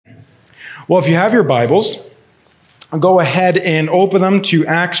Well, if you have your Bibles, go ahead and open them to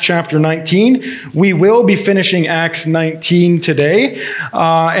Acts chapter 19. We will be finishing Acts 19 today.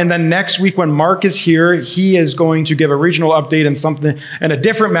 And then next week when Mark is here, he is going to give a regional update and a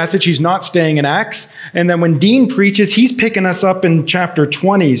different message. He's not staying in Acts. And then when Dean preaches, he's picking us up in chapter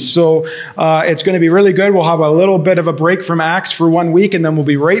 20. So it's going to be really good. We'll have a little bit of a break from Acts for 1 week, and then we'll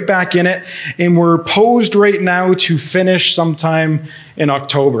be right back in it. And we're posed right now to finish sometime in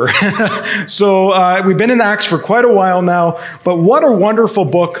October. So we've been in Acts for quite a while now, but what a wonderful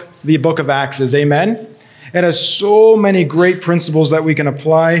book the book of Acts is, amen? It has so many great principles that we can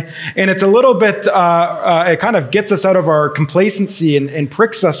apply, and it's a little bit, it kind of gets us out of our complacency and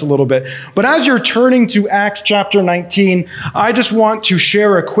pricks us a little bit. But as you're turning to Acts chapter 19, I just want to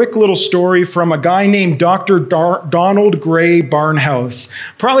share a quick little story from a guy named Dr. Donald Gray Barnhouse.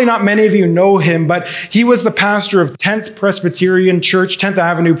 Probably not many of you know him, but he was the pastor of 10th Presbyterian Church, 10th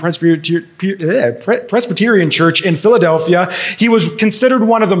Avenue Presbyterian Church in Philadelphia. He was considered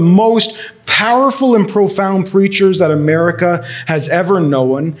one of the most powerful and profound preachers that America has ever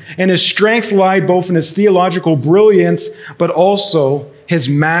known, and his strength lied both in his theological brilliance, but also his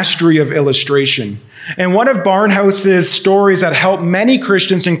mastery of illustration. And one of Barnhouse's stories that helped many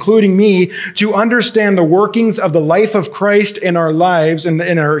Christians, including me, to understand the workings of the life of Christ in our lives and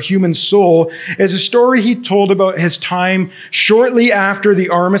in our human soul is a story he told about his time shortly after the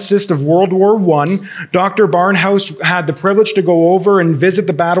armistice of World War I. Dr. Barnhouse had the privilege to go over and visit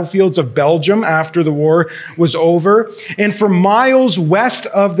the battlefields of Belgium after the war was over. And for miles west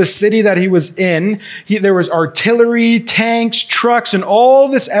of the city that he was in, there was artillery, tanks, trucks, and all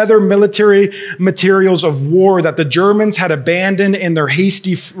this other military materials of war that the Germans had abandoned in their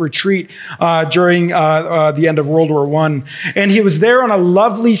hasty retreat during the end of World War I. And he was there on a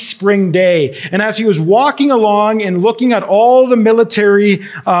lovely spring day. And as he was walking along and looking at all the military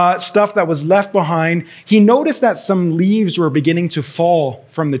stuff that was left behind, he noticed that some leaves were beginning to fall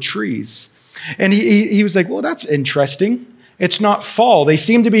from the trees. And he was like, well, that's interesting. It's not fall. They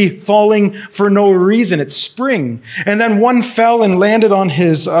seem to be falling for no reason. It's spring. And then one fell and landed on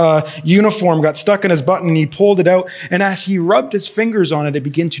his uniform, got stuck in his button, and he pulled it out. And as he rubbed his fingers on it, it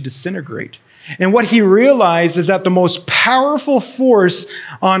began to disintegrate. And what he realized is that the most powerful force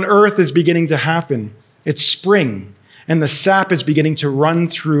on earth is beginning to happen. It's spring. And the sap is beginning to run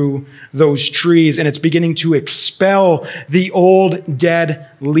through those trees, and it's beginning to expel the old dead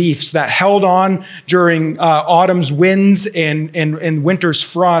leaves that held on during autumn's winds and winter's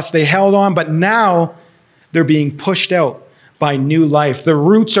frost. They held on, but now they're being pushed out by new life. The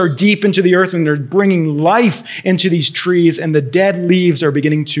roots are deep into the earth, and they're bringing life into these trees, and the dead leaves are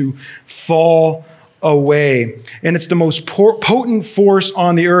beginning to fall away. And it's the most potent force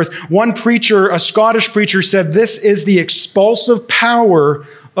on the earth. One preacher, a Scottish preacher, said this is the expulsive power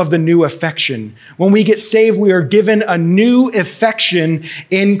of the new affection. When we get saved, we are given a new affection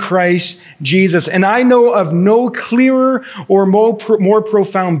in Christ Jesus. And I know of no clearer or more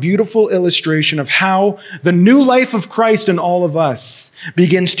profound, beautiful illustration of how the new life of Christ in all of us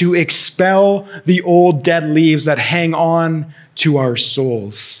begins to expel the old dead leaves that hang on to our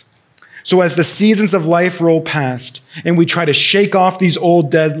souls. So as the seasons of life roll past and we try to shake off these old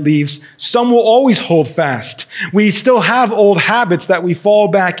dead leaves, some will always hold fast. We still have old habits that we fall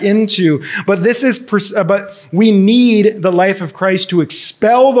back into, but we need the life of Christ to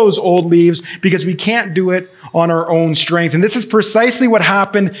expel those old leaves because we can't do it on our own strength. And this is precisely what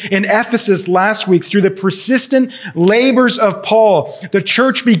happened in Ephesus last week. Through the persistent labors of Paul, the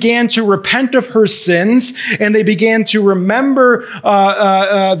church began to repent of her sins, and they began to remember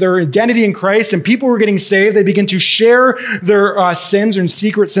their identity in Christ, and people were getting saved. They began to share their sins and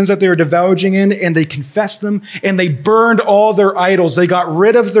secret sins that they were divulging in, and they confessed them, and they burned all their idols. They got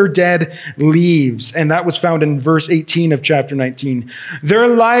rid of their dead leaves, and that was found in verse 18 of chapter 19. Their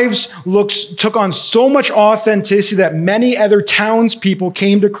lives took on so much authenticity that many other townspeople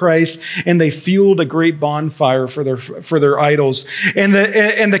came to Christ, and they fueled a great bonfire for their idols. And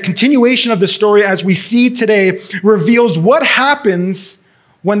the continuation of the story, as we see today, reveals what happens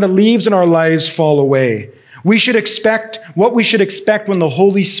when the leaves in our lives fall away. We should expect what we should expect when the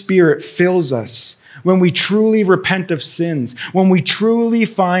Holy Spirit fills us, when we truly repent of sins, when we truly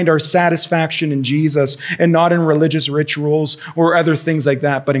find our satisfaction in Jesus and not in religious rituals or other things like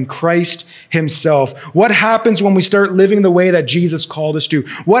that, but in Christ himself. What happens when we start living the way that Jesus called us to?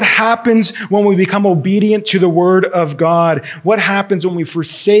 What happens when we become obedient to the word of God? What happens when we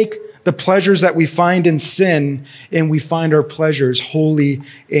forsake the pleasures that we find in sin and we find our pleasures wholly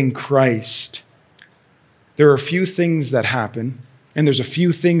in Christ? There are a few things that happen And there's a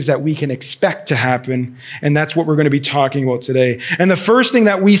few things that we can expect to happen, and that's what we're going to be talking about today. And the first thing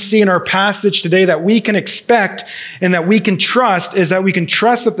that we see in our passage today that we can expect and that we can trust is that we can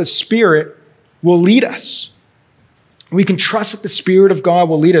trust that the Spirit will lead us. We can trust that the Spirit of God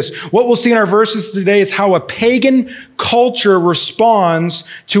will lead us. What we'll see in our verses today is how a pagan culture responds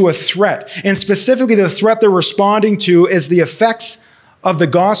to a threat. And specifically, the threat they're responding to is the effects of the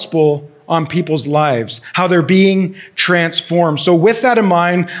gospel on people's lives, how they're being transformed. So with that in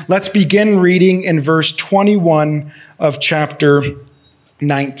mind, let's begin reading in verse 21 of chapter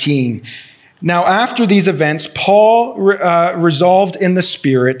 19. Now, after these events, Paul resolved in the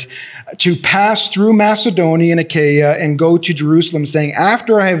Spirit to pass through Macedonia and Achaia and go to Jerusalem, saying,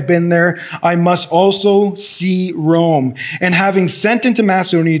 after I have been there, I must also see Rome. And having sent into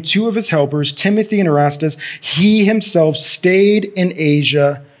Macedonia two of his helpers, Timothy and Erastus, he himself stayed in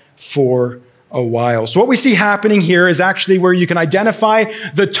Asia for a while. So what we see happening here is actually where you can identify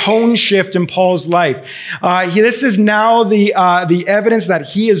the tone shift in Paul's life. This is now the evidence that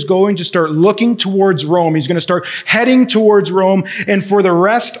he is going to start looking towards Rome. He's going to start heading towards Rome. And for the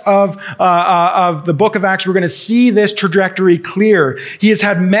rest of the book of Acts, we're going to see this trajectory clear. He has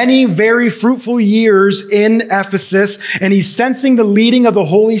had many very fruitful years in Ephesus, and he's sensing the leading of the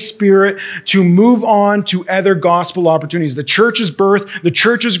Holy Spirit to move on to other gospel opportunities. The church is birthed. The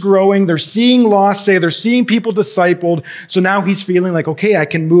church is growing. They're seeing lost saved. They're seeing people discipled. So now he's feeling like, okay, I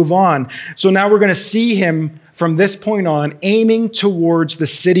can move on. So now we're going to see him from this point on, aiming towards the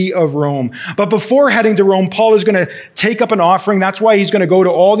city of Rome. But before heading to Rome, Paul is going to take up an offering. That's why he's going to go to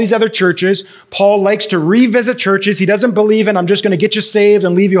all these other churches. Paul likes to revisit churches. He doesn't believe in, I'm just going to get you saved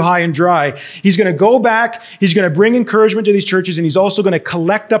and leave you high and dry. He's going to go back. He's going to bring encouragement to these churches, and he's also going to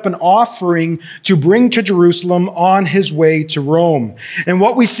collect up an offering to bring to Jerusalem on his way to Rome. And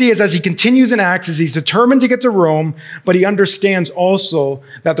what we see is as he continues in Acts, is he's determined to get to Rome, but he understands also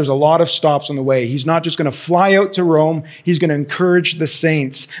that there's a lot of stops on the way. He's not just going to fly out to Rome. He's going to encourage the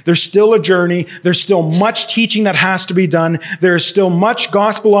saints. There's still a journey. There's still much teaching that has to be done. There is still much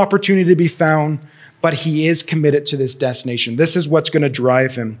gospel opportunity to be found, but he is committed to this destination. This is what's going to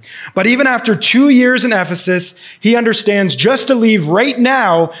drive him. But even after 2 years in Ephesus, he understands just to leave right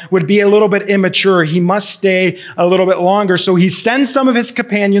now would be a little bit immature. He must stay a little bit longer. So he sends some of his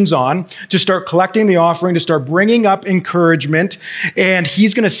companions on to start collecting the offering, to start bringing up encouragement, and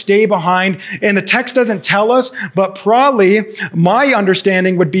he's going to stay behind. And the text doesn't tell us, but probably my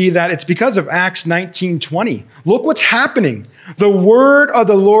understanding would be that it's because of Acts 19:20. Look what's happening. The word of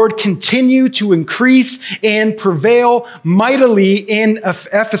the Lord continued to increase and prevail mightily in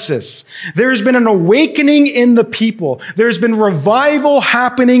Ephesus. There's been an awakening in the people. There's been revival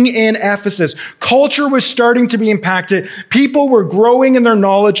happening in Ephesus. Culture was starting to be impacted. People were growing in their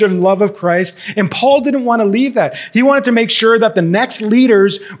knowledge and love of Christ. And Paul didn't want to leave that. He wanted to make sure that the next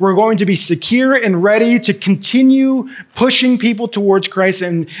leaders were going to be secure and ready to continue pushing people towards Christ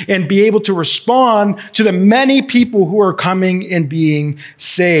and be able to respond to the many people who are coming and being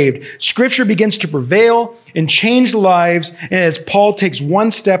saved. Scripture begins to prevail and change lives, and as Paul takes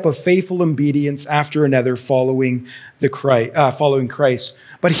one step of faithful obedience after another following Christ.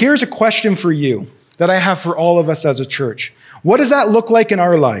 But here's a question for you that I have for all of us as a church. What does that look like in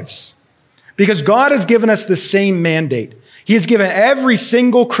our lives? Because God has given us the same mandate. He has given every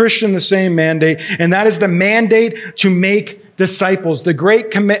single Christian the same mandate, and that is the mandate to make disciples. The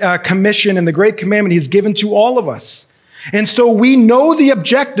Great Commission and the Great Commandment He's given to all of us. And so we know the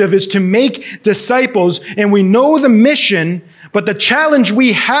objective is to make disciples, and we know the mission, but the challenge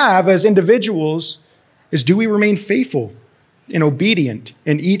we have as individuals is, do we remain faithful and obedient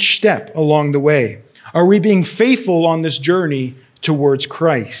in each step along the way? Are we being faithful on this journey towards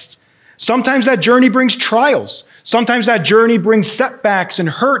Christ? Sometimes that journey brings trials. Sometimes that journey brings setbacks and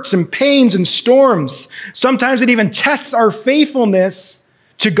hurts and pains and storms. Sometimes it even tests our faithfulness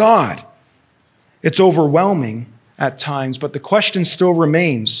to God. It's overwhelming at times, but the question still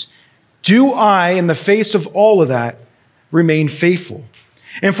remains, do I, in the face of all of that, remain faithful?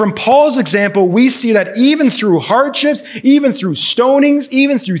 And from Paul's example, we see that even through hardships, even through stonings,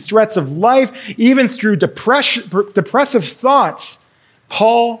 even through threats of life, even through depressive thoughts,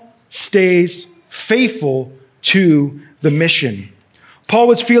 Paul stays faithful to the mission. Paul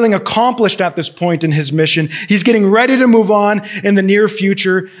was feeling accomplished at this point in his mission. He's getting ready to move on in the near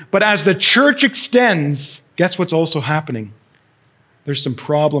future. But as the church extends, guess what's also happening? There's some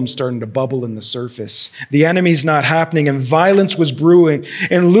problems starting to bubble in the surface. The enemy's not happening, and violence was brewing.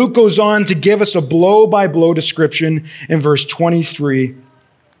 And Luke goes on to give us a blow-by-blow description in verse 23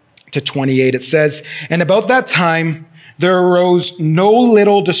 to 28. It says, "And about that time, there arose no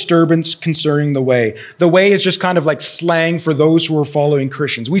little disturbance concerning the way. The way is just kind of like slang for those who are following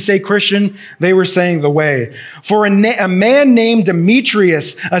Christians. We say Christian, they were saying the way. For a man named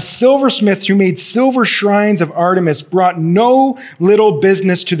Demetrius, a silversmith who made silver shrines of Artemis, brought no little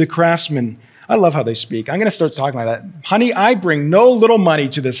business to the craftsmen. I love how they speak. I'm going to start talking like that. Honey, I bring no little money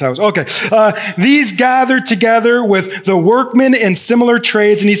to this house. Okay. These gathered together with the workmen in similar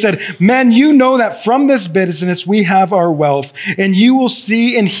trades. And he said, men, you know that from this business we have our wealth. And you will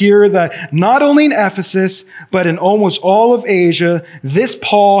see and hear that not only in Ephesus, but in almost all of Asia, this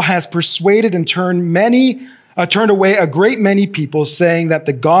Paul has persuaded and turned away a great many people, saying that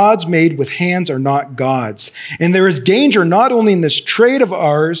the gods made with hands are not gods. And there is danger not only in this trade of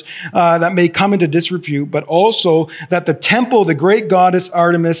ours that may come into disrepute, but also that the temple of the great goddess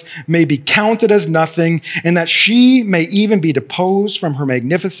Artemis may be counted as nothing, and that she may even be deposed from her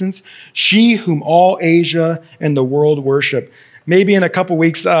magnificence, she whom all Asia and the world worship. Maybe in a couple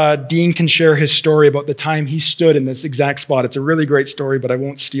weeks, Dean can share his story about the time he stood in this exact spot. It's a really great story, but I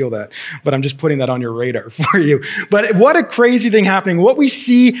won't steal that. But I'm just putting that on your radar for you. But what a crazy thing happening. What we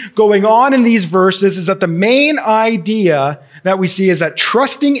see going on in these verses is that the main idea that we see is that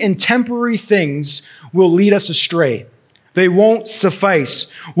trusting in temporary things will lead us astray. They won't suffice.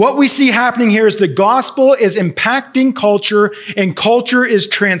 What we see happening here is the gospel is impacting culture, and culture is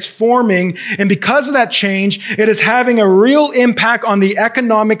transforming. And because of that change, it is having a real impact on the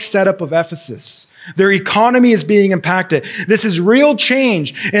economic setup of Ephesus. Their economy is being impacted. This is real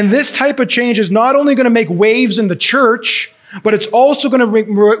change. And this type of change is not only going to make waves in the church, but it's also going to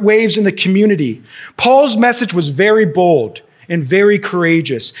make waves in the community. Paul's message was very bold and very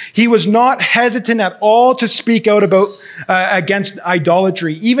courageous. He was not hesitant at all to speak out about against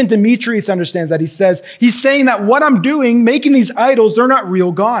idolatry. Even Demetrius understands that. He's saying that what I'm doing, making these idols, they're not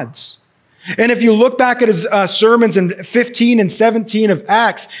real gods. And if you look back at his sermons in 15 and 17 of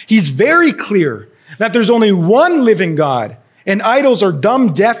Acts, he's very clear that there's only one living God, and idols are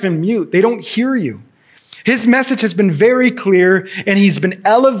dumb, deaf, and mute. They don't hear you. His message has been very clear, and he's been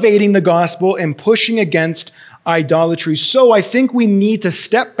elevating the gospel and pushing against idolatry. So I think we need to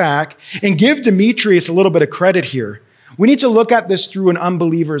step back and give Demetrius a little bit of credit here. We need to look at this through an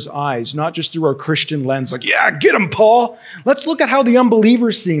unbeliever's eyes, not just through our Christian lens. Like, yeah, get him, Paul. Let's look at how the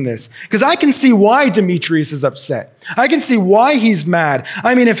unbeliever's seeing this. Because I can see why Demetrius is upset. I can see why he's mad.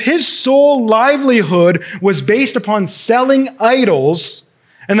 I mean, if his sole livelihood was based upon selling idols,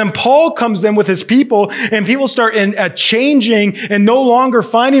 and then Paul comes in with his people, and people start changing and no longer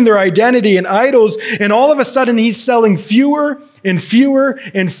finding their identity in idols. And all of a sudden, he's selling fewer and fewer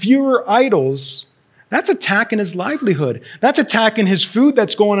and fewer idols. That's attacking his livelihood. That's attacking his food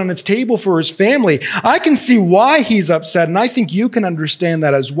that's going on his table for his family. I can see why he's upset, and I think you can understand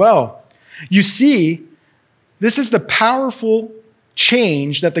that as well. You see, this is the powerful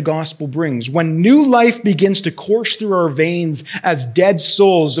change that the gospel brings. When new life begins to course through our veins as dead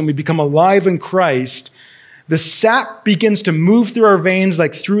souls and we become alive in Christ, the sap begins to move through our veins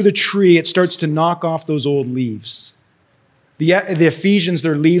like through the tree. It starts to knock off those old leaves. The Ephesians,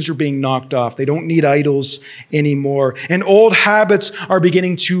 their leaves are being knocked off. They don't need idols anymore. And old habits are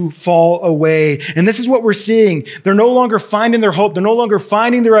beginning to fall away. And this is what we're seeing. They're no longer finding their hope. They're no longer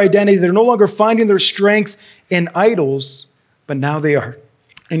finding their identity. They're no longer finding their strength in idols. But now they are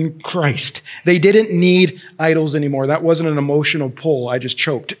in Christ. They didn't need idols anymore. That wasn't an emotional pull. I just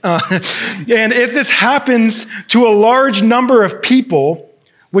choked. And if this happens to a large number of people,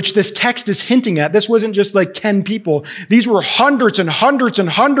 which this text is hinting at, this wasn't just like 10 people. These were hundreds and hundreds and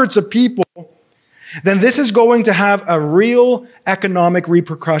hundreds of people. Then this is going to have a real economic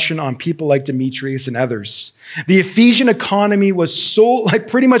repercussion on people like Demetrius and others. The Ephesian economy was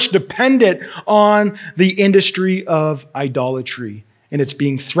pretty much dependent on the industry of idolatry, and it's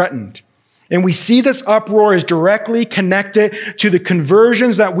being threatened. And we see this uproar is directly connected to the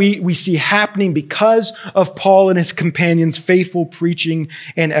conversions that we see happening because of Paul and his companions' faithful preaching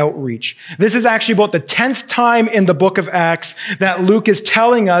and outreach. This is actually about the 10th time in the book of Acts that Luke is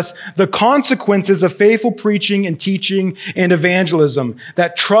telling us the consequences of faithful preaching and teaching and evangelism,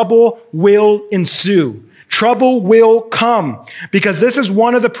 that trouble will ensue. Trouble will come, because this is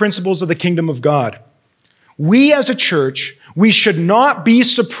one of the principles of the kingdom of God. We as a church, we should not be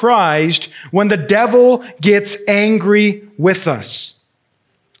surprised when the devil gets angry with us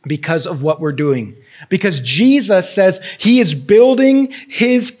because of what we're doing. Because Jesus says he is building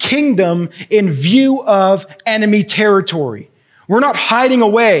his kingdom in view of enemy territory. We're not hiding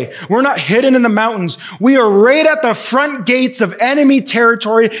away. We're not hidden in the mountains. We are right at the front gates of enemy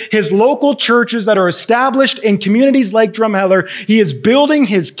territory, his local churches that are established in communities like Drumheller. He is building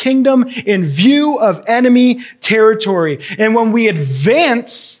his kingdom in view of enemy territory. And when we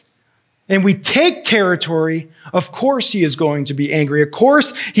advance and we take territory, of course he is going to be angry. Of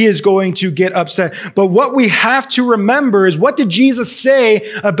course he is going to get upset. But what we have to remember is, what did Jesus say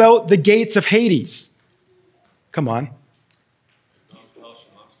about the gates of Hades? Come on.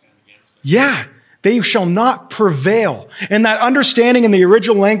 Yeah, they shall not prevail. And that understanding in the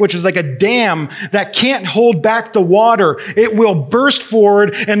original language is like a dam that can't hold back the water. It will burst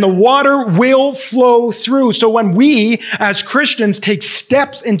forward and the water will flow through. So when we as Christians take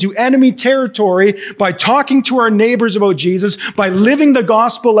steps into enemy territory by talking to our neighbors about Jesus, by living the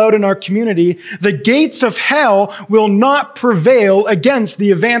gospel out in our community, the gates of hell will not prevail against the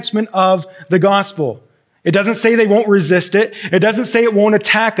advancement of the gospel. It doesn't say they won't resist it. It doesn't say it won't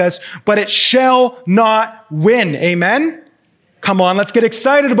attack us, but it shall not win. Amen? Come on, let's get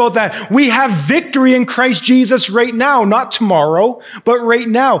excited about that. We have victory in Christ Jesus right now, not tomorrow, but right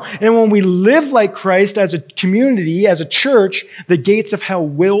now. And when we live like Christ as a community, as a church, the gates of hell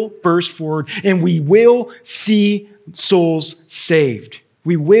will burst forward and we will see souls saved.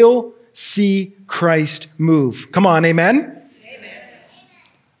 We will see Christ move. Come on, amen?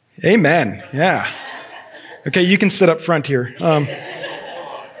 Amen. Yeah. Okay, you can sit up front here. But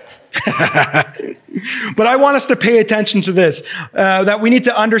I want us to pay attention to this, that we need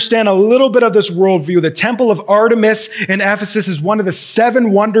to understand a little bit of this worldview. The Temple of Artemis in Ephesus is one of the 7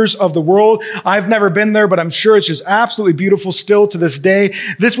 wonders of the world. I've never been there, but I'm sure it's just absolutely beautiful still to this day.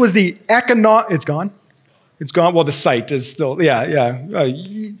 This was the It's gone? It's gone. Well, the site is still,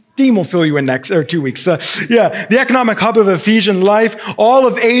 Dean will fill you in next, or 2 weeks. The economic hub of Ephesian life. All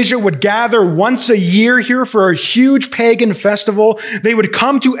of Asia would gather once a year here for a huge pagan festival. They would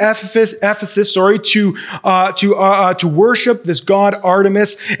come to Ephesus, to worship this god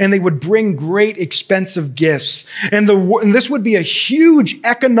Artemis, and they would bring great expensive gifts. And this would be a huge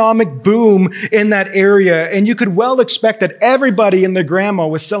economic boom in that area. And you could well expect that everybody and their grandma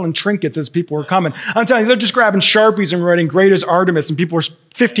was selling trinkets as people were coming. I'm telling you, they're just grabbing Sharpies and writing "Great is Artemis," and people are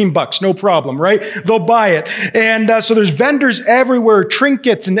 $15, no problem, right? They'll buy it. And so there's vendors everywhere,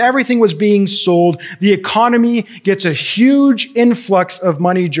 trinkets, and everything was being sold. The economy gets a huge influx of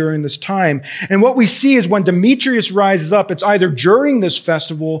money during this time. And what we see is when Demetrius rises up, it's either during this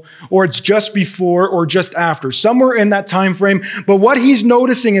festival or it's just before or just after, somewhere in that time frame. But what he's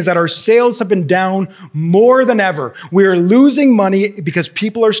noticing is that our sales have been down more than ever. We are losing money because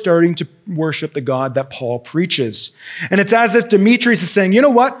people are starting to worship the God that Paul preaches. And it's as if Demetrius is saying, you know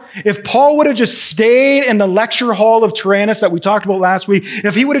what? If Paul would have just stayed in the lecture hall of Tyrannus that we talked about last week,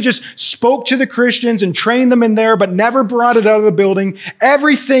 if he would have just spoke to the Christians and trained them in there, but never brought it out of the building,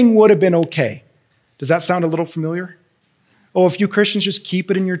 everything would have been okay. Does that sound a little familiar? Oh, if you Christians just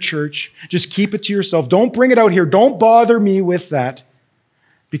keep it in your church, just keep it to yourself. Don't bring it out here. Don't bother me with that,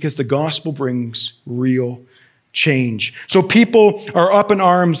 because the gospel brings real change. So people are up in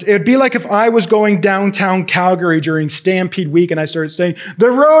arms. It'd be like if I was going downtown Calgary during Stampede Week and I started saying, the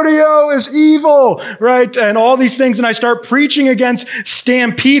rodeo is evil, right? And all these things. And I start preaching against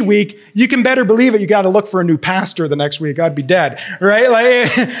Stampede Week. You can better believe it. You got to look for a new pastor the next week. I'd be dead, right?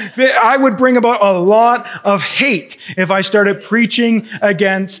 Like, I would bring about a lot of hate if I started preaching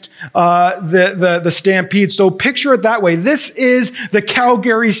against the Stampede. So picture it that way. This is the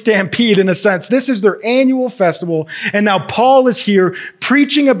Calgary Stampede in a sense. This is their annual festival. And now Paul is here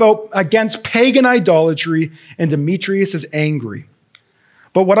preaching against pagan idolatry, and Demetrius is angry.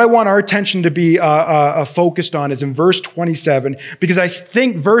 But what I want our attention to be focused on is in verse 27, because I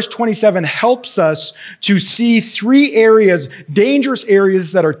think verse 27 helps us to see 3 areas, dangerous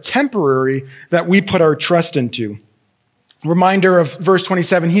areas that are temporary, that we put our trust into. Reminder of verse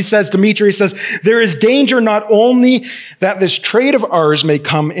 27, Demetrius says, there is danger not only that this trade of ours may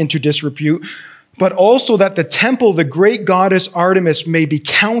come into disrepute, but also that the temple, the great goddess Artemis, may be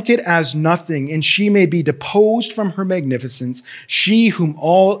counted as nothing, and she may be deposed from her magnificence, she whom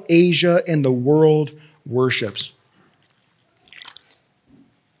all Asia and the world worships.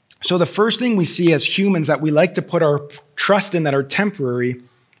 So the first thing we see as humans that we like to put our trust in that are temporary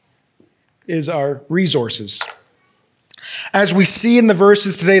is our resources. As we see in the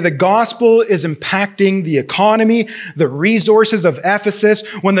verses today, the gospel is impacting the economy, the resources of Ephesus.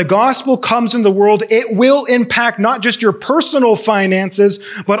 When the gospel comes in the world, it will impact not just your personal finances,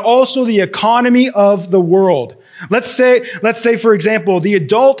 but also the economy of the world. Let's say, for example, the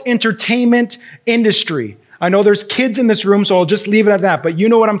adult entertainment industry. I know there's kids in this room, so I'll just leave it at that. But you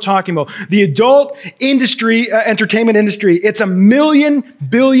know what I'm talking about. The adult industry, entertainment industry, it's $1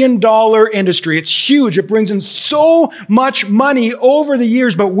 billion industry. It's huge. It brings in so much money over the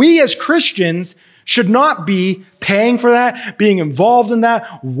years. But we as Christians should not be paying for that, being involved in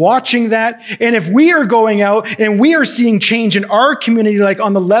that, watching that. And if we are going out and we are seeing change in our community, like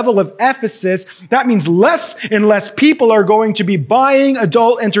on the level of Ephesus, that means less and less people are going to be buying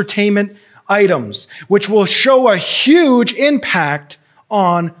adult entertainment items, which will show a huge impact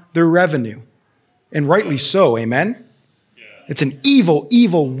on their revenue. And rightly so, amen? Yeah. It's an evil,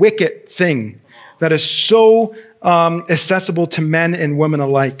 wicked thing that is so accessible to men and women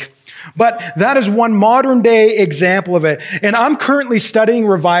alike. But that is one modern day example of it. And I'm currently studying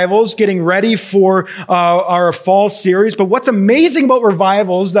revivals, getting ready for our fall series. But what's amazing about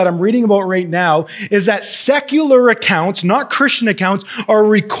revivals that I'm reading about right now is that secular accounts, not Christian accounts, are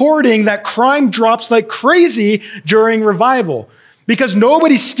recording that crime drops like crazy during revival. Because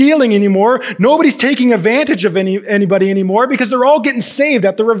nobody's stealing anymore. Nobody's taking advantage of anybody anymore because they're all getting saved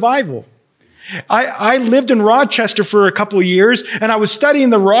at the revival. I lived in Rochester for a couple of years, and I was studying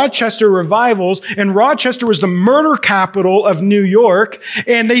the Rochester revivals, and Rochester was the murder capital of New York,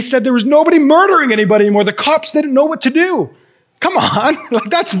 and they said there was nobody murdering anybody anymore. The cops didn't know what to do. Come on, like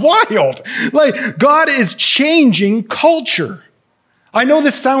that's wild. Like God is changing culture. I know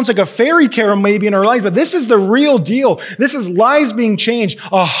this sounds like a fairy tale maybe in our lives, but this is the real deal. This is lives being changed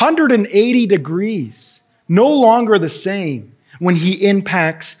 180 degrees. No longer the same when he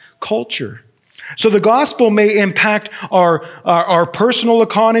impacts culture. So the gospel may impact our personal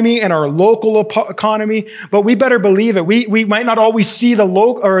economy and our local economy, but we better believe it. We might not always see the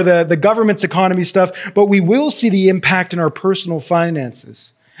local or the government's economy stuff, but we will see the impact in our personal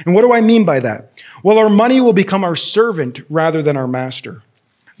finances. And what do I mean by that? Well, our money will become our servant rather than our master.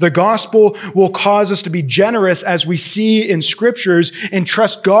 The gospel will cause us to be generous as we see in scriptures and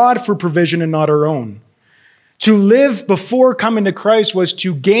trust God for provision and not our own. To live before coming to Christ was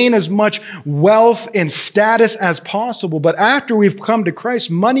to gain as much wealth and status as possible. But after we've come to Christ,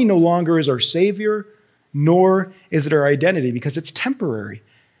 money no longer is our savior, nor is it our identity, because it's temporary.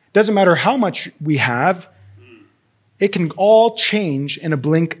 It doesn't matter how much we have. It can all change in a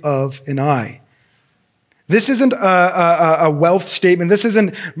blink of an eye. This isn't a wealth statement. This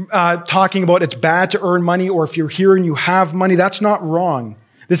isn't talking about it's bad to earn money, or if you're here and you have money, that's not wrong.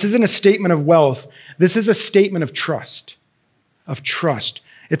 This isn't a statement of wealth. This is a statement of trust.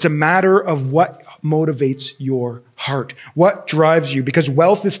 It's a matter of what motivates your heart, what drives you, because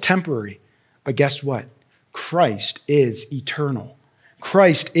wealth is temporary. But guess what? Christ is eternal.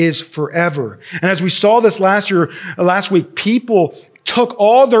 Christ is forever. And as we saw this last week, people took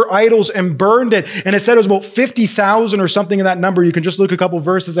all their idols and burned it. And it said it was about 50,000 or something in that number. You can just look a couple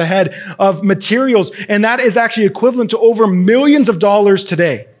verses ahead of materials. And that is actually equivalent to over millions of dollars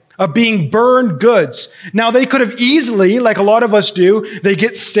today of being burned goods. Now, they could have easily, like a lot of us do, they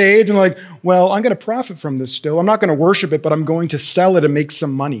get saved and like, well, I'm going to profit from this still. I'm not going to worship it, but I'm going to sell it and make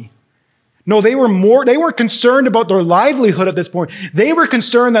some money. No, they weren't concerned about their livelihood at this point. They were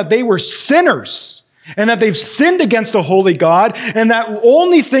concerned that they were sinners and that they've sinned against a holy God, and that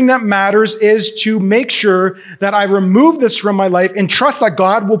only thing that matters is to make sure that I remove this from my life and trust that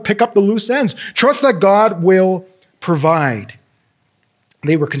God will pick up the loose ends. Trust that God will provide.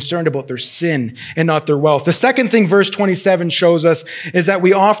 They were concerned about their sin and not their wealth. The second thing verse 27 shows us is that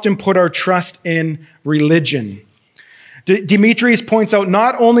we often put our trust in religion. Demetrius points out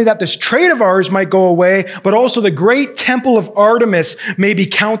not only that this trade of ours might go away, but also the great temple of Artemis may be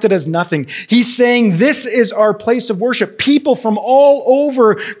counted as nothing. He's saying this is our place of worship. People from all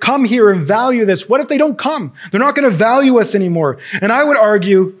over come here and value this. What if they don't come? They're not going to value us anymore. And I would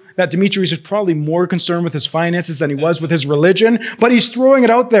argue that Demetrius is probably more concerned with his finances than he was with his religion, but he's throwing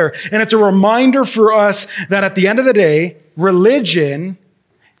it out there. And it's a reminder for us that at the end of the day, religion,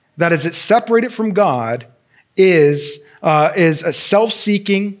 that is, it's separated from God, is a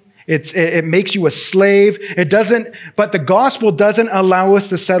self-seeking. It makes you a slave. But the gospel doesn't allow us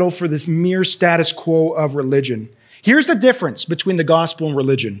to settle for this mere status quo of religion. Here's the difference between the gospel and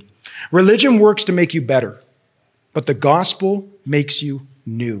religion. Religion works to make you better, but the gospel makes you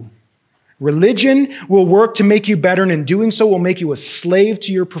new. Religion will work to make you better, and in doing so will make you a slave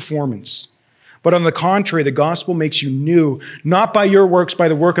to your performance. But on the contrary, the gospel makes you new, not by your works, by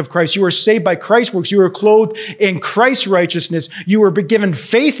the work of Christ. You are saved by Christ's works. You are clothed in Christ's righteousness. You were given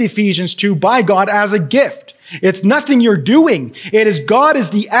faith, Ephesians 2, by God as a gift. It's nothing you're doing. It is God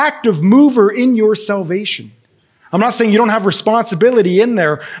is the active mover in your salvation. I'm not saying you don't have responsibility in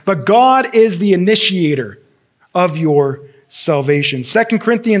there, but God is the initiator of your salvation. 2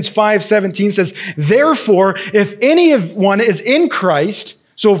 Corinthians 5:17 says, therefore, if anyone is in Christ,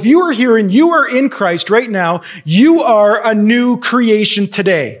 so if you are here and you are in Christ right now, you are a new creation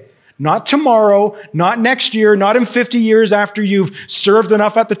today. Not tomorrow, not next year, not in 50 years after you've served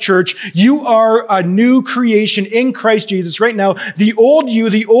enough at the church. You are a new creation in Christ Jesus right now. The old you,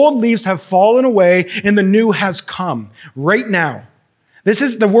 the old leaves have fallen away and the new has come right now. This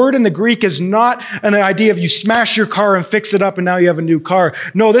is the word in the Greek is not an idea of you smash your car and fix it up and now you have a new car.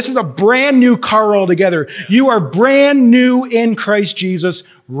 No, this is a brand new car altogether. You are brand new in Christ Jesus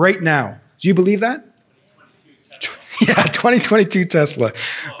right now. Do you believe that? Yeah, 2022 Tesla.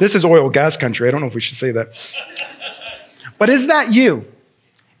 This is oil gas country. I don't know if we should say that. But is that you?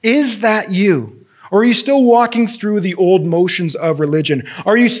 Is that you? Or are you still walking through the old motions of religion?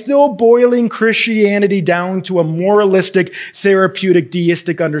 Are you still boiling Christianity down to a moralistic, therapeutic,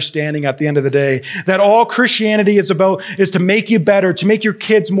 deistic understanding at the end of the day? That all Christianity is about is to make you better, to make your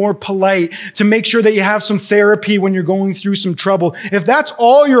kids more polite, to make sure that you have some therapy when you're going through some trouble. If that's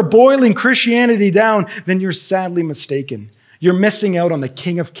all you're boiling Christianity down, then you're sadly mistaken. You're missing out on the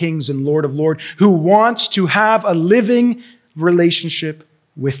King of Kings and Lord of Lords who wants to have a living relationship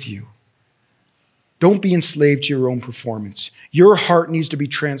with you. Don't be enslaved to your own performance. Your heart needs to be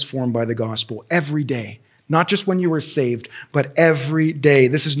transformed by the gospel every day, not just when you were saved, but every day.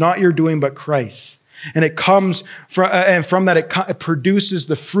 This is not your doing, but Christ. And it comes from that it produces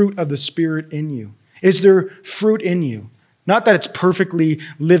the fruit of the Spirit in you. Is there fruit in you? Not that it's perfectly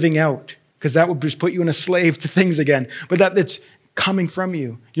living out, because that would just put you in a slave to things again, but that it's coming from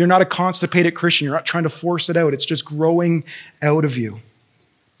you. You're not a constipated Christian. You're not trying to force it out. It's just growing out of you.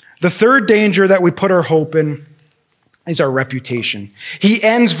 The third danger that we put our hope in is our reputation. He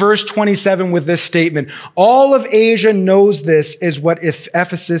ends verse 27 with this statement. All of Asia knows this is what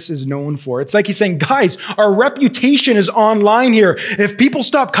Ephesus is known for. It's like he's saying, guys, our reputation is online here. If people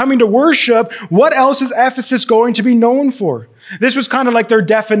stop coming to worship, what else is Ephesus going to be known for? This was kind of like their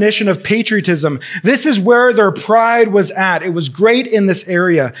definition of patriotism. This is where their pride was at. It was great in this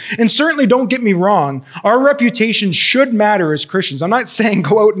area. And certainly, don't get me wrong, our reputation should matter as Christians. I'm not saying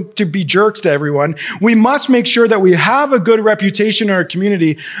go out to be jerks to everyone. We must make sure that we have a good reputation in our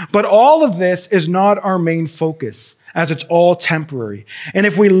community, but all of this is not our main focus, as it's all temporary. And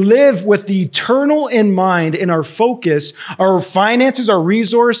if we live with the eternal in mind in our focus, our finances, our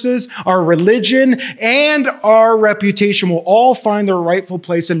resources, our religion, and our reputation will all find their rightful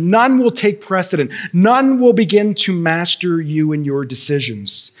place, and none will take precedent. None will begin to master you in your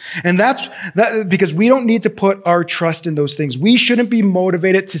decisions. And that's because we don't need to put our trust in those things. We shouldn't be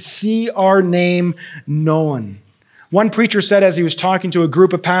motivated to see our name known. One preacher said, as he was talking to a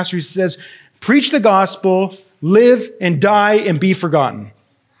group of pastors, he says, preach the gospel, live and die and be forgotten,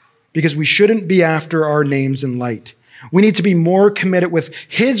 because we shouldn't be after our names in light. We need to be more committed with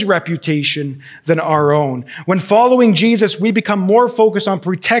his reputation than our own. When following Jesus, we become more focused on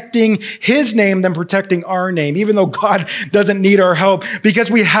protecting his name than protecting our name, even though God doesn't need our help, because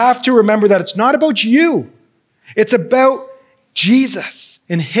we have to remember that it's not about you. It's about Jesus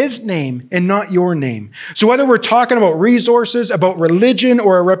in his name and not your name. So whether we're talking about resources, about religion,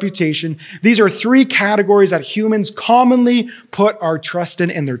 or a reputation, these are three categories that humans commonly put our trust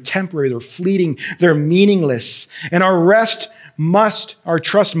in, and they're temporary, they're fleeting, they're meaningless. And our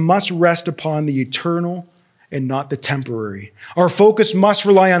trust must rest upon the eternal and not the temporary. Our focus must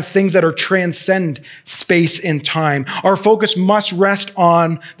rely on things that are transcend space and time. Our focus must rest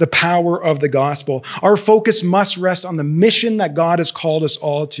on the power of the gospel. Our focus must rest on the mission that God has called us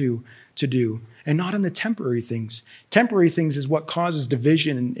all to do, and not on the temporary things. Temporary things is what causes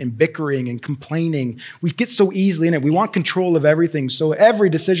division and bickering and complaining. We get so easily in it. We want control of everything. So every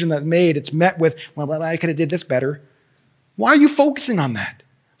decision that's made, it's met with, well, I could have did this better. Why are you focusing on that?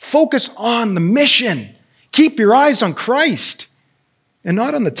 Focus on the mission. Keep your eyes on Christ and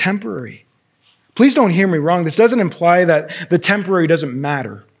not on the temporary. Please don't hear me wrong. This doesn't imply that the temporary doesn't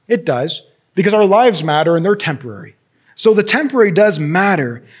matter. It does, because our lives matter and they're temporary. So the temporary does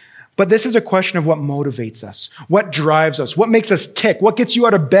matter, but this is a question of what motivates us, what drives us, what makes us tick, what gets you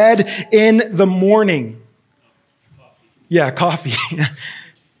out of bed in the morning. Yeah, coffee.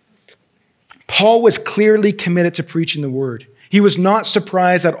 Paul was clearly committed to preaching the word. He was not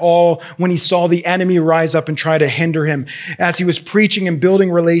surprised at all when he saw the enemy rise up and try to hinder him as he was preaching and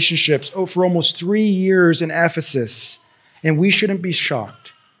building relationships for almost 3 years in Ephesus. And we shouldn't be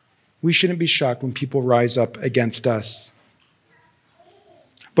shocked. We shouldn't be shocked when people rise up against us.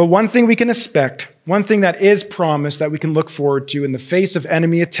 But one thing we can expect, one thing that is promised that we can look forward to in the face of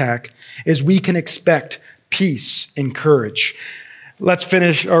enemy attack, is we can expect peace and courage. Let's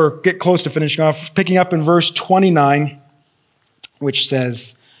finish, or get close to finishing off, picking up in verse 29. which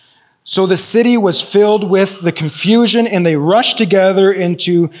says, so the city was filled with the confusion, and they rushed together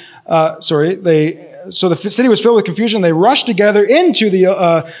into, so the city was filled with confusion, they rushed together into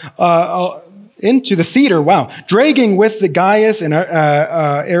the theater, dragging with the Gaius and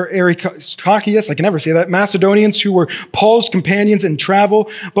Aristarchus, I can never say that, Macedonians who were Paul's companions in travel.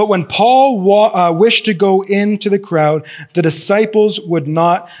 But when Paul wished to go into the crowd, the disciples would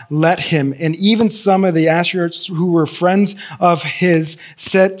not let him. And even some of the Asherites who were friends of his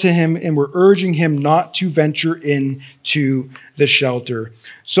said to him and were urging him not to venture into the shelter.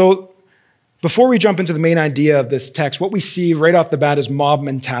 So before we jump into the main idea of this text, what we see right off the bat is mob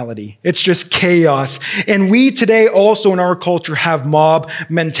mentality. It's just chaos. And we today also in our culture have mob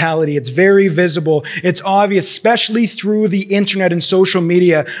mentality. It's very visible. It's obvious, especially through the internet and social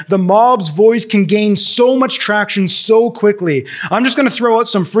media. The mob's voice can gain so much traction so quickly. I'm just going to throw out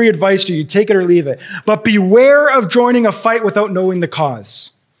some free advice to you. Take it or leave it. But beware of joining a fight without knowing the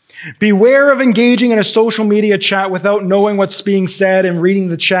cause. Beware of engaging in a social media chat without knowing what's being said and reading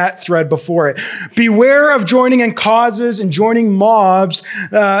the chat thread before it. Beware of joining in causes and joining mobs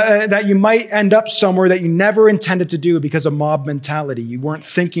that you might end up somewhere that you never intended to do because of mob mentality. You weren't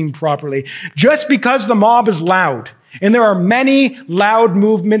thinking properly. Just because the mob is loud, and there are many loud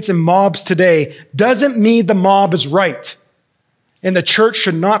movements and mobs today, doesn't mean the mob is right. And the church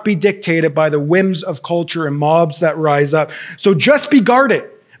should not be dictated by the whims of culture and mobs that rise up. So just be guarded.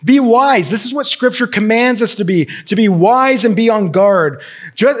 Be wise. This is what Scripture commands us to be wise and be on guard.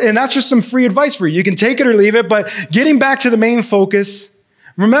 And that's just some free advice for you. You can take it or leave it, but getting back to the main focus,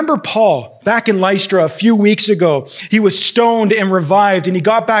 remember Paul back in Lystra a few weeks ago. He was stoned and revived, and he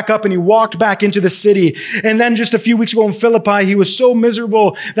got back up and he walked back into the city. And then just a few weeks ago in Philippi, he was so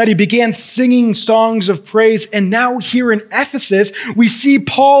miserable that he began singing songs of praise. And now here in Ephesus, we see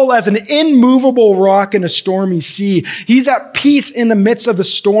Paul as an immovable rock in a stormy sea. He's at peace in the midst of the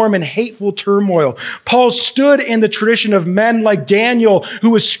storm and hateful turmoil. Paul stood in the tradition of men like Daniel,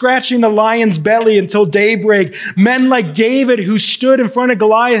 who was scratching the lion's belly until daybreak. Men like David, who stood in front of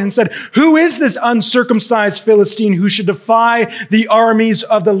Goliath and said, "Who is this uncircumcised Philistine who should defy the armies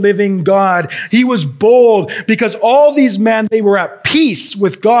of the living God?" He was bold because all these men, they were at peace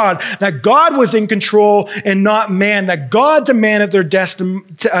with God, that God was in control and not man, that God demanded their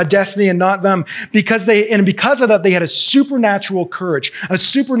destiny and not them. Because of that, they had a supernatural courage, a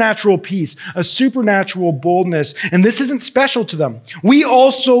supernatural peace, a supernatural boldness. And this isn't special to them. We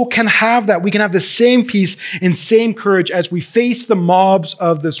also can have that. We can have the same peace and same courage as we face the mobs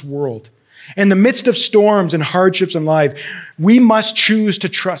of this world. In the midst of storms and hardships in life, we must choose to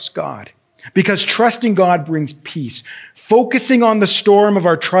trust God, because trusting God brings peace. Focusing on the storm of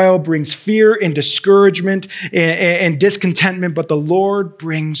our trial brings fear and discouragement and discontentment, but the Lord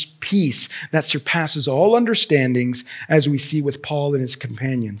brings peace that surpasses all understandings, as we see with Paul and his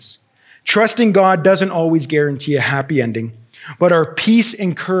companions. Trusting God doesn't always guarantee a happy ending, but our peace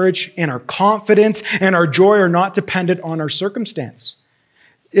and courage and our confidence and our joy are not dependent on our circumstance.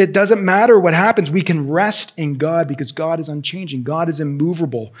 It doesn't matter what happens. We can rest in God because God is unchanging. God is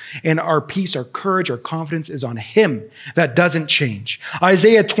immovable. And our peace, our courage, our confidence is on Him. That doesn't change.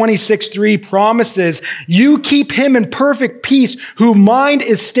 Isaiah 26:3 promises, "You keep him in perfect peace, whose mind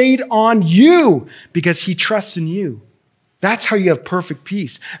is stayed on you because he trusts in you." That's how you have perfect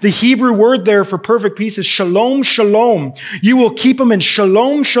peace. The Hebrew word there for perfect peace is shalom, shalom. You will keep him in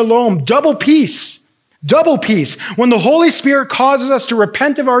shalom, shalom, double peace. Double peace. When the Holy Spirit causes us to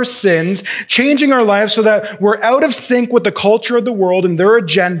repent of our sins, changing our lives so that we're out of sync with the culture of the world and their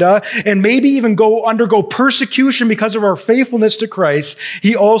agenda, and maybe even undergo persecution because of our faithfulness to Christ,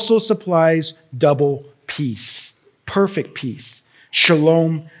 He also supplies double peace. Perfect peace.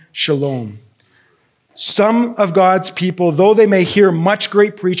 Shalom, shalom. Some of God's people, though they may hear much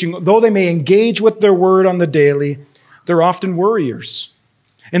great preaching, though they may engage with their word on the daily, they're often worriers.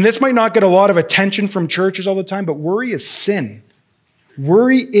 And this might not get a lot of attention from churches all the time, but worry is sin.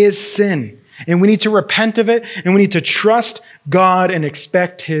 Worry is sin. And we need to repent of it, and we need to trust God and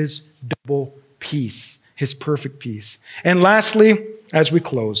expect His double peace, His perfect peace. And lastly, as we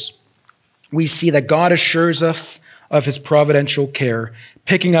close, we see that God assures us of His providential care,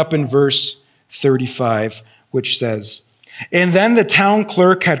 picking up in verse 35, which says, "And then the town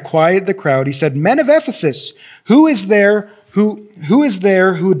clerk had quieted the crowd. He said, 'Men of Ephesus, who is there Who is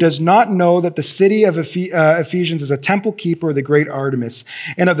there who does not know that the city of Ephesians is a temple keeper of the great Artemis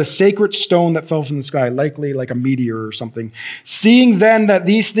and of the sacred stone that fell from the sky, likely like a meteor or something? Seeing then that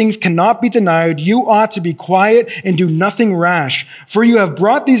these things cannot be denied, you ought to be quiet and do nothing rash. For you have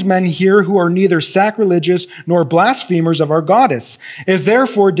brought these men here who are neither sacrilegious nor blasphemers of our goddess. If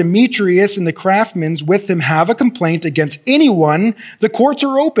therefore Demetrius and the craftsmen with him have a complaint against anyone, the courts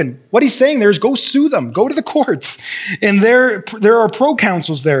are open. What he's saying there is go sue them, go to the courts. And there are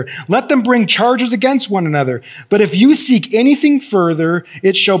proconsuls there. Let them bring charges against one another. But if you seek anything further,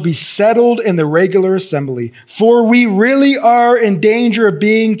 it shall be settled in the regular assembly. For we really are in danger of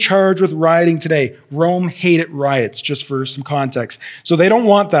being charged with rioting today. Rome hated riots, just for some context. So they don't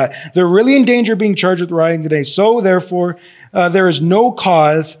want that. They're really in danger of being charged with rioting today. So therefore, there is no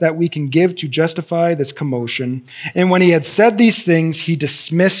cause that we can give to justify this commotion. And when he had said these things, he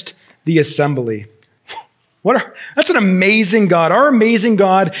dismissed the assembly. That's an amazing God. Our amazing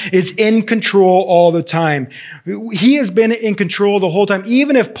God is in control all the time. He has been in control the whole time.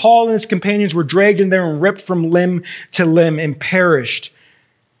 Even if Paul and his companions were dragged in there and ripped from limb to limb and perished,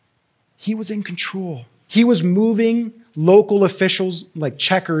 he was in control. He was moving local officials like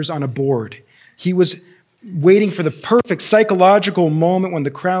checkers on a board. He was waiting for the perfect psychological moment when the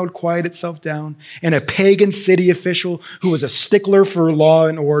crowd quieted itself down, and a pagan city official who was a stickler for law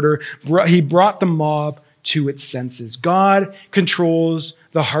and order, he brought the mob to its senses. God controls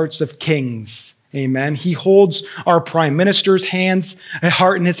the hearts of kings. Amen. He holds our prime minister's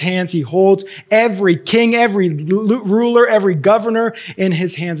heart in his hands. He holds every king, every ruler, every governor in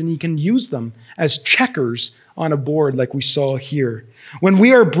his hands, and he can use them as checkers on a board like we saw here. When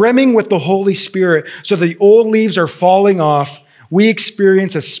we are brimming with the Holy Spirit, so the old leaves are falling off, we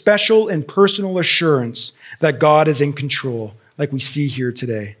experience a special and personal assurance that God is in control, like we see here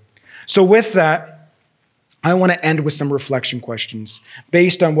today. So with that, I want to end with some reflection questions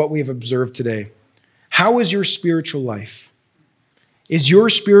based on what we have observed today. How is your spiritual life? Is your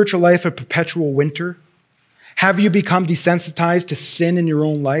spiritual life a perpetual winter? Have you become desensitized to sin in your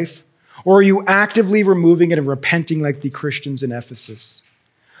own life? Or are you actively removing it and repenting like the Christians in Ephesus?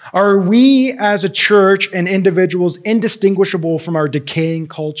 Are we as a church and individuals indistinguishable from our decaying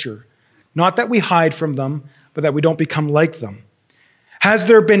culture? Not that we hide from them, but that we don't become like them. Has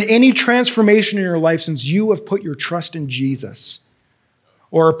there been any transformation in your life since you have put your trust in Jesus?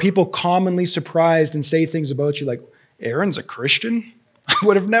 Or are people commonly surprised and say things about you like, Aaron's a Christian? I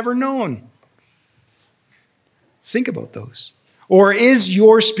would have never known. Think about those. Or is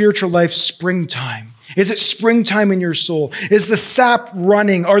your spiritual life springtime? Is it springtime in your soul? Is the sap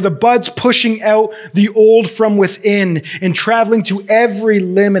running? Are the buds pushing out the old from within and traveling to every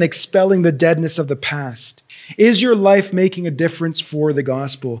limb and expelling the deadness of the past? Is your life making a difference for the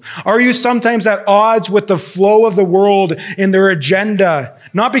gospel? Are you sometimes at odds with the flow of the world and their agenda?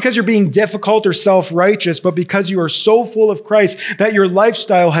 Not because you're being difficult or self-righteous, but because you are so full of Christ that your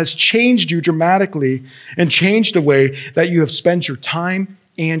lifestyle has changed you dramatically and changed the way that you have spent your time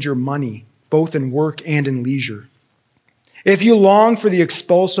and your money, both in work and in leisure. If you long for the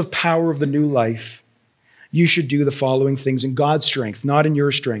expulsive power of the new life, you should do the following things in God's strength, not in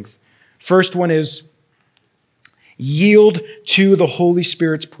your strength. First one is yield to the Holy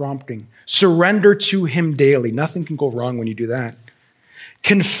Spirit's prompting. Surrender to him daily. Nothing can go wrong when you do that.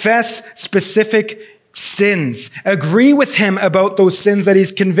 Confess specific sins. Agree with him about those sins that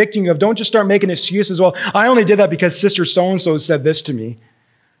he's convicting you of. Don't just start making excuses. Well, I only did that because Sister so-and-so said this to me.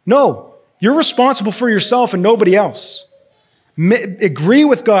 No, you're responsible for yourself and nobody else. Agree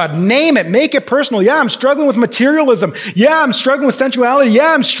with God. Name it. Make it personal. Yeah, I'm struggling with materialism. Yeah, I'm struggling with sensuality.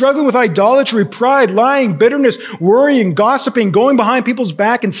 Yeah, I'm struggling with idolatry, pride, lying, bitterness, worrying, gossiping, going behind people's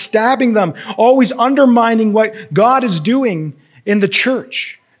back and stabbing them, always undermining what God is doing in the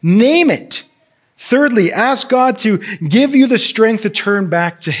church. Name it. Thirdly, ask God to give you the strength to turn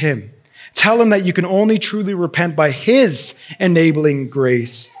back to him. Tell him that you can only truly repent by his enabling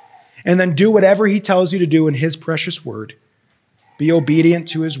grace. And then do whatever he tells you to do in his precious word. Be obedient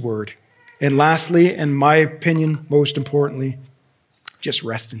to his word. And lastly, in my opinion, most importantly, just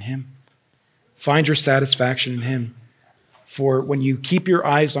rest in him. Find your satisfaction in him. For when you keep your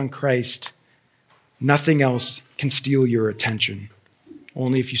eyes on Christ, nothing else can steal your attention.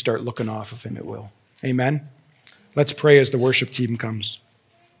 Only if you start looking off of him, it will. Amen? Let's pray as the worship team comes.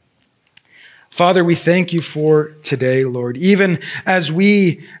 Father, we thank you for today, Lord. Even as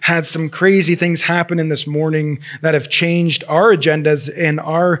we had some crazy things happen in this morning that have changed our agendas and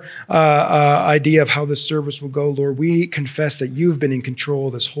our idea of how this service will go, Lord, we confess that you've been in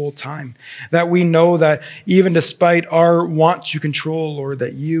control this whole time. That we know that even despite our want to control, Lord,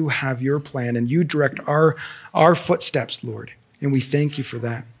 that you have your plan and you direct our footsteps, Lord. And we thank you for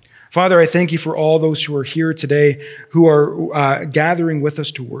that. Father, I thank you for all those who are here today, who are gathering with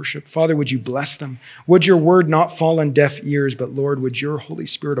us to worship. Father, would you bless them? Would your word not fall on deaf ears, but Lord, would your Holy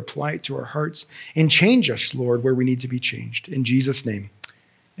Spirit apply it to our hearts and change us, Lord, where we need to be changed. In Jesus' name,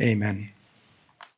 amen.